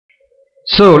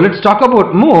So let's talk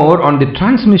about more on the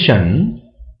transmission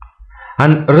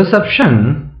and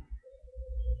reception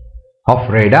of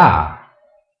radar.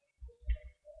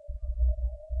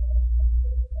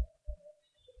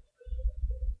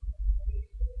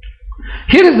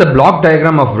 Here is the block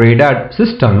diagram of radar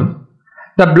system.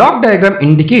 The block diagram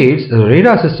indicates the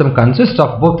radar system consists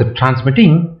of both the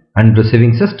transmitting and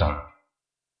receiving system.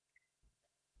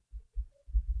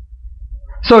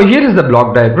 So here is the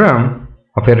block diagram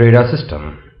of a radar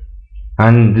system,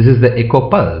 and this is the echo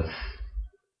pulse.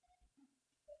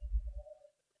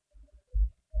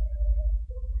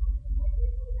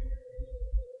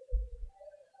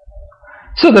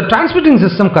 So the transmitting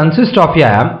system consists of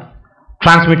a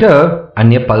transmitter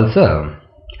and a pulsar.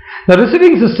 The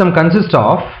receiving system consists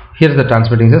of, here is the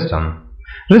transmitting system.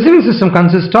 Receiving system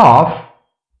consists of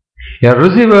a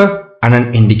receiver and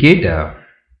an indicator.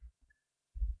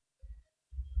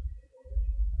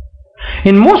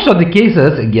 In most of the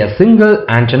cases, a single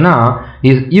antenna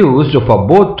is used for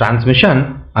both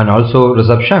transmission and also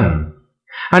reception,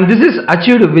 and this is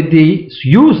achieved with the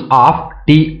use of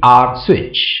TR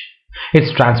switch.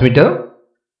 It's transmitter,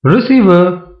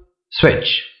 receiver,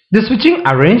 switch. The switching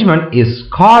arrangement is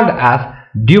called as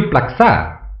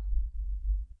duplexer.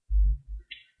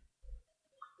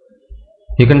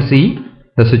 You can see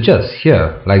the switches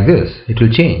here like this. It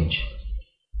will change.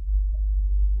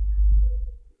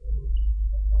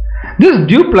 This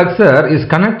duplexer is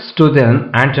connects to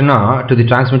the antenna to the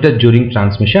transmitter during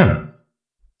transmission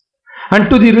and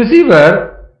to the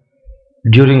receiver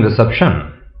during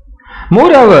reception.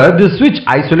 Moreover, this switch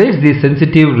isolates the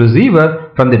sensitive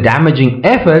receiver from the damaging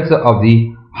effects of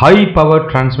the high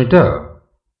power transmitter.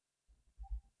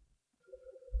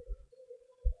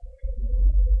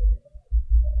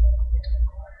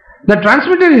 The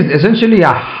transmitter is essentially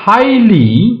a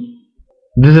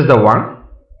this is the one.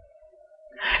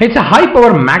 It's a high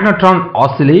power magnetron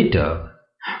oscillator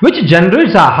which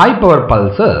generates a high power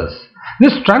pulses.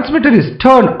 This transmitter is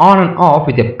turned on and off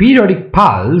with a periodic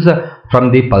pulse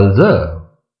from the pulsar.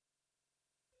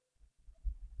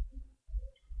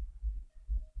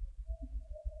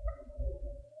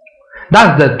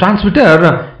 Thus, the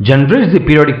transmitter generates the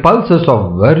periodic pulses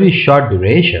of very short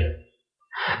duration.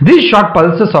 These short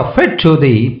pulses are fed to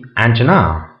the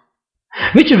antenna,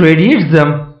 which radiates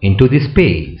them into the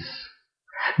space.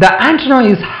 The antenna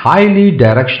is highly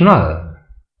directional.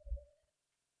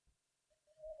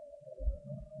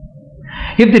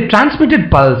 If the transmitted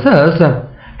pulses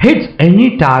hits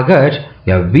any target,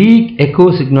 a weak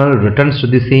echo signal returns to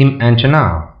the same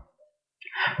antenna.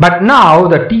 But now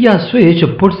the TR switch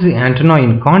puts the antenna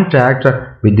in contact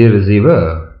with the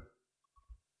receiver.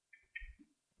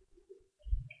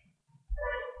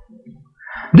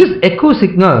 This echo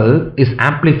signal is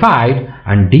amplified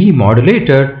and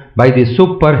demodulated by the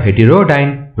super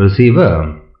heterodyne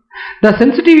receiver. The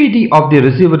sensitivity of the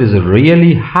receiver is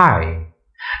really high.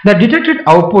 The detected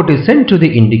output is sent to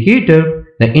the indicator.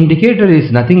 The indicator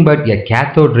is nothing but a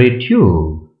cathode ray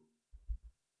tube.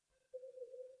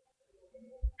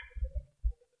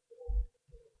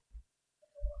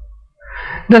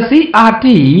 The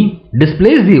CRT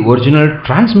displays the original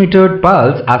transmitted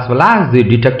pulse as well as the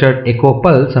detected echo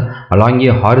pulse along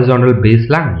a horizontal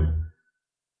baseline.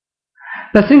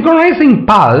 The synchronizing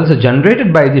pulse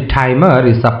generated by the timer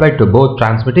is supplied to both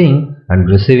transmitting and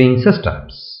receiving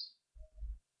systems.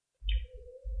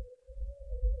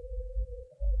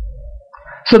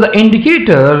 So the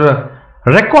indicator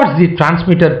records the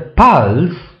transmitted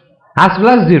pulse as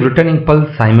well as the returning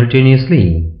pulse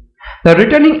simultaneously. The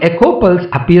returning echo pulse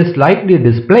appears slightly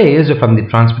displaced from the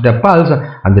transmitter pulse,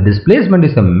 and the displacement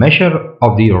is a measure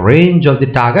of the range of the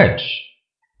target.